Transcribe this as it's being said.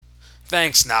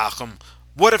Thanks, Nachum.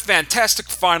 What a fantastic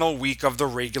final week of the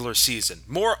regular season.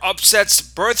 More upsets,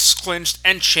 berths clinched,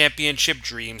 and championship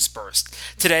dreams burst.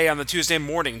 Today on the Tuesday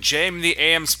morning, the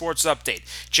AM Sports Update.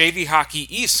 JV Hockey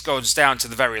East goes down to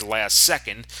the very last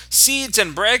second. Seeds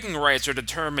and bragging rights are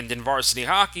determined in varsity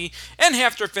hockey, and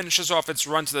Hafter finishes off its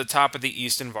run to the top of the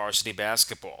East in varsity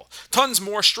basketball. Tons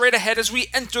more straight ahead as we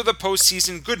enter the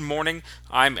postseason. Good morning.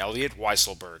 I'm Elliot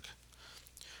Weiselberg.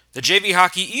 The JV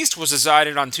Hockey East was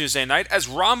decided on Tuesday night as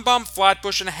Rambam,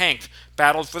 Flatbush, and Hank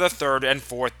battled for the third and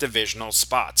fourth divisional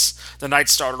spots. The night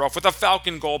started off with a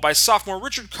Falcon goal by sophomore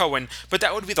Richard Cohen, but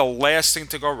that would be the last thing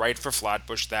to go right for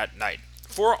Flatbush that night.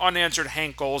 Four unanswered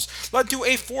Hank goals led to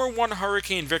a 4-1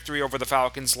 Hurricane victory over the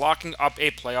Falcons, locking up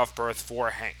a playoff berth for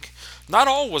Hank. Not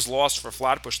all was lost for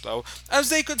Flatbush, though, as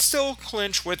they could still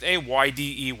clinch with a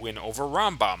YDE win over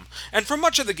Rambam. And for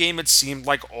much of the game, it seemed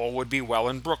like all would be well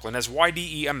in Brooklyn as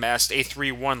YDE amassed a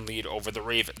 3-1 lead over the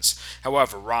Ravens.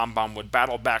 However, Rambam would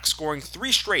battle back, scoring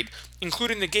three straight,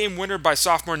 including the game winner by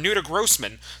sophomore Nuda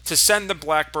Grossman, to send the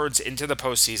Blackbirds into the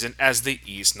postseason as the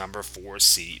East number 4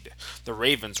 seed. The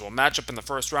Ravens will match up in the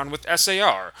first round with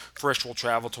SAR. Frisch will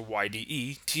travel to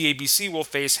YDE, TABC will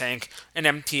face Hank, and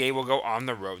MTA will go on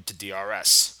the road to DRS.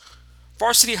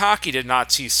 Varsity hockey did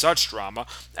not see such drama,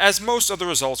 as most of the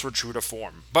results were true to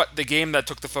form, but the game that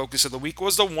took the focus of the week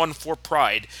was the one for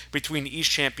pride between East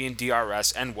champion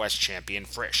DRS and West champion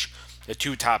Frisch. The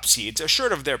two top seeds,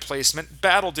 assured of their placement,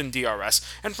 battled in DRS,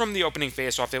 and from the opening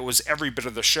faceoff, it was every bit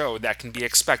of the show that can be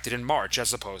expected in March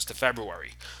as opposed to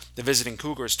February. The visiting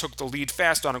Cougars took the lead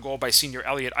fast on a goal by senior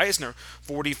Elliot Eisner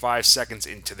 45 seconds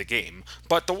into the game,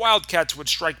 but the Wildcats would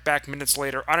strike back minutes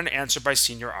later on an answer by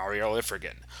senior Ariel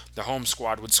Ifrigan. The home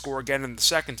squad would score again in the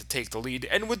second to take the lead,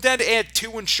 and would then add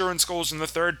two insurance goals in the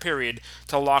third period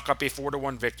to lock up a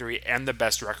 4-1 victory and the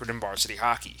best record in varsity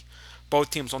hockey.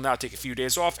 Both teams will now take a few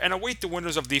days off and await the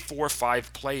winners of the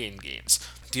 4-5 play-in games.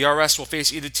 DRS will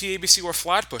face either TABC or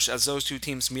Flatbush as those two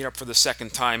teams meet up for the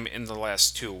second time in the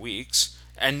last 2 weeks.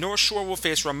 And North Shore will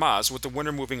face Ramaz, with the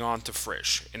winner moving on to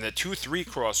Frisch. In the 2-3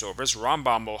 crossovers,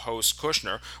 Rambam will host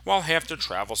Kushner, while Hafter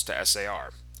travels to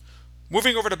SAR.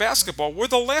 Moving over to basketball, where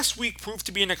the last week proved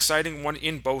to be an exciting one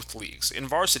in both leagues. In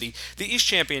varsity, the East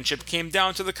Championship came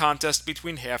down to the contest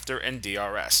between Hafter and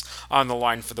DRS. On the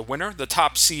line for the winner, the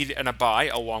top seed and a bye,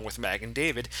 along with Mag and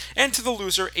David, and to the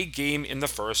loser, a game in the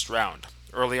first round.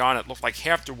 Early on, it looked like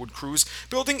Hafter would cruise,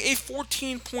 building a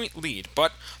 14-point lead,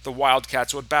 but the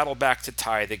Wildcats would battle back to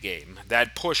tie the game.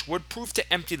 That push would prove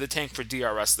to empty the tank for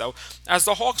DRS, though, as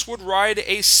the Hawks would ride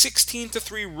a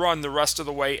 16-3 run the rest of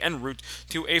the way en route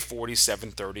to a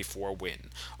 47-34 win.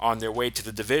 On their way to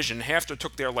the division, Hafter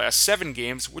took their last 7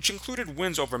 games, which included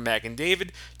wins over Mag and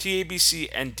David, TABC,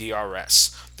 and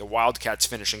DRS. The Wildcats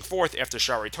finishing 4th after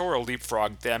Shari Torah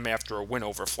leapfrogged them after a win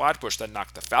over Flatbush that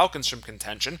knocked the Falcons from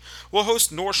contention, will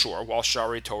host North Shore while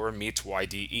Shari Torah meets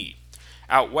YDE.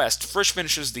 Out west, Frisch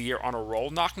finishes the year on a roll,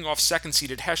 knocking off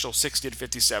second-seeded Heschel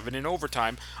 60-57 in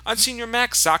overtime on senior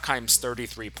Max Zakheim's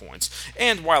 33 points.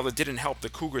 And while it didn't help the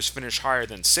Cougars finish higher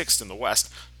than 6th in the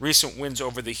West, recent wins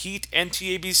over the Heat and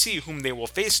TABC, whom they will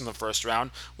face in the first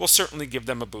round, will certainly give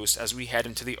them a boost as we head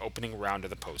into the opening round of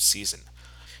the postseason.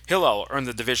 Hillel earned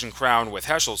the division crown with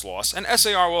Heschel's loss, and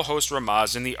SAR will host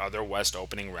Ramaz in the other West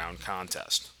opening round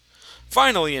contest.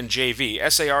 Finally, in JV,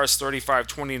 SAR's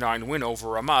 35-29 win over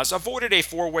Ramaz avoided a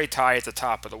 4-way tie at the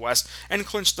top of the West and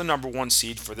clinched the number 1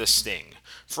 seed for the Sting.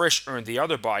 Frisch earned the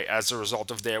other bye as a result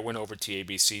of their win over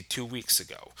TABC 2 weeks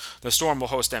ago. The Storm will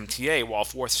host MTA while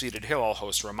 4th-seeded Hillel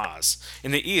hosts Ramaz.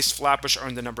 In the East, Flatbush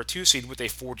earned the number 2 seed with a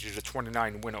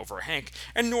 40-29 win over Hank,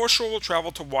 and North Shore will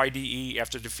travel to YDE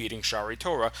after defeating Shari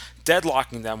Torah,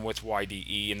 deadlocking them with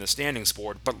YDE in the standings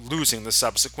board, but losing the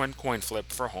subsequent coin flip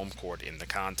for home court in the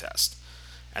contest.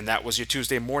 And that was your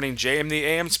Tuesday morning the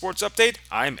AM Sports Update.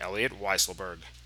 I'm Elliot Weiselberg.